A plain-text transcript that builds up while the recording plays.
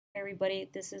Everybody,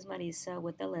 this is Marisa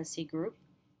with Alesi Group,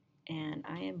 and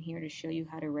I am here to show you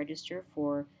how to register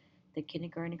for the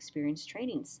kindergarten experience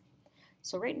trainings.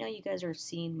 So right now you guys are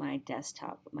seeing my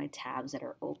desktop, my tabs that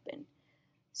are open.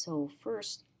 So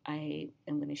first, I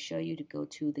am going to show you to go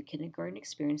to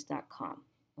thekindergartenexperience.com.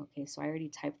 Okay, so I already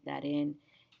typed that in,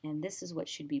 and this is what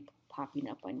should be popping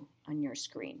up on your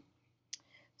screen.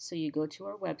 So you go to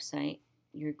our website,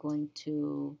 you're going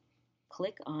to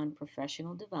click on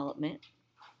professional development,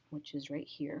 which is right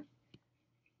here.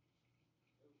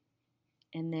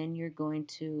 And then you're going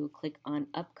to click on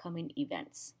upcoming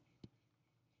events.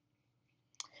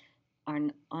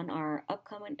 On our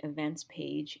upcoming events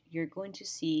page, you're going to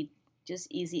see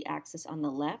just easy access on the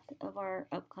left of our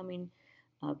upcoming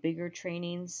bigger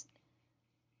trainings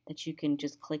that you can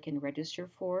just click and register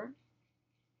for.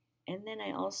 And then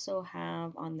I also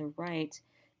have on the right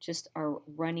just our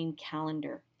running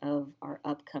calendar of our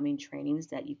upcoming trainings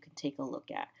that you can take a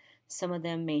look at. Some of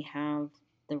them may have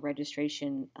the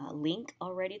registration link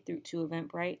already through to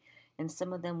Eventbrite, and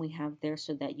some of them we have there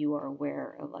so that you are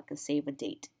aware of like a save a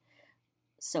date.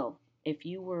 So if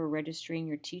you were registering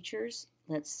your teachers,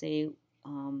 let's say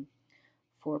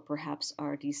for perhaps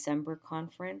our December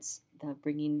conference, the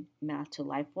Bringing Math to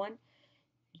Life one,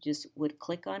 you just would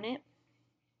click on it,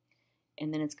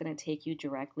 and then it's going to take you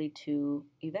directly to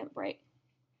Eventbrite.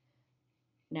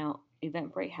 Now,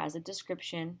 Eventbrite has a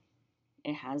description.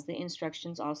 It has the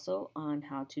instructions also on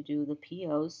how to do the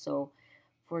POs. So,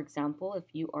 for example,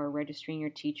 if you are registering your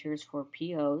teachers for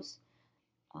POs,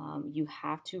 you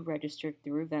have to register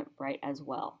through Eventbrite as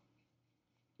well.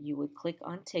 You would click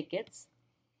on tickets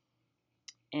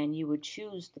and you would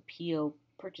choose the PO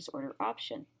purchase order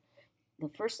option. The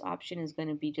first option is going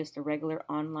to be just a regular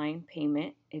online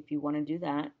payment if you want to do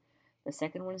that. The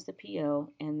second one is the PO,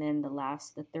 and then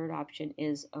the third option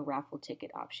is a raffle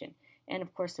ticket option. And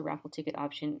of course, the raffle ticket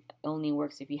option only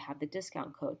works if you have the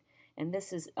discount code. And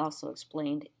this is also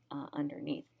explained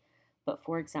underneath. But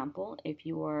for example, if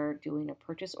you are doing a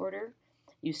purchase order,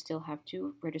 you still have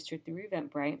to register through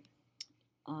Eventbrite.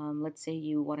 Let's say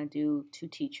you want to do 2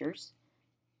 teachers.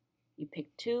 You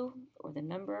pick 2 or the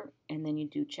number, and then you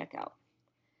do checkout.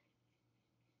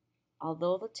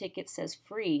 Although the ticket says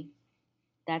free,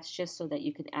 that's just so that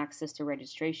you can access the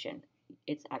registration.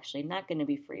 It's actually not going to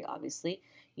be free, obviously.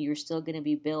 You're still going to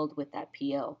be billed with that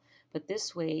PO. But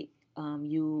this way,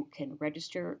 you can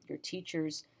register your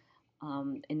teachers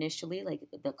initially, like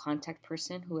the contact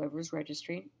person, whoever's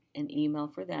registering, an email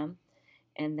for them.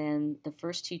 And then the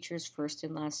first teacher's first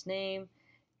and last name,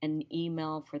 an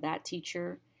email for that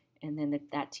teacher, and then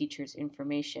that teacher's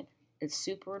information. It's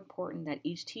super important that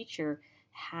each teacher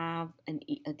have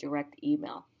a direct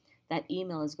email. That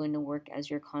email is going to work as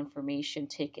your confirmation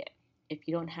ticket. If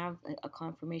you don't have a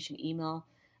confirmation email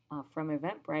from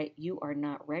Eventbrite, you are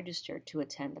not registered to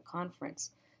attend the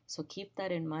conference. So keep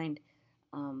that in mind,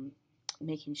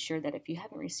 making sure that if you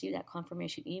haven't received that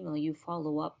confirmation email, you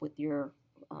follow up with your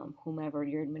whomever,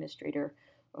 your administrator,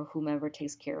 or whomever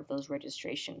takes care of those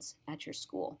registrations at your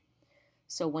school.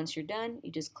 So once you're done,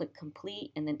 you just click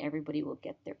complete, and then everybody will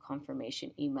get their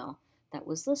confirmation email that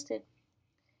was listed.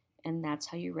 And that's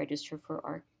how you register for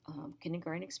our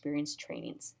kindergarten experience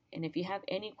trainings. And if you have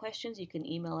any questions, you can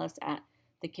email us at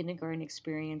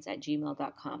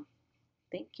thekindergartenexperience@gmail.com.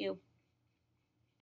 Thank you.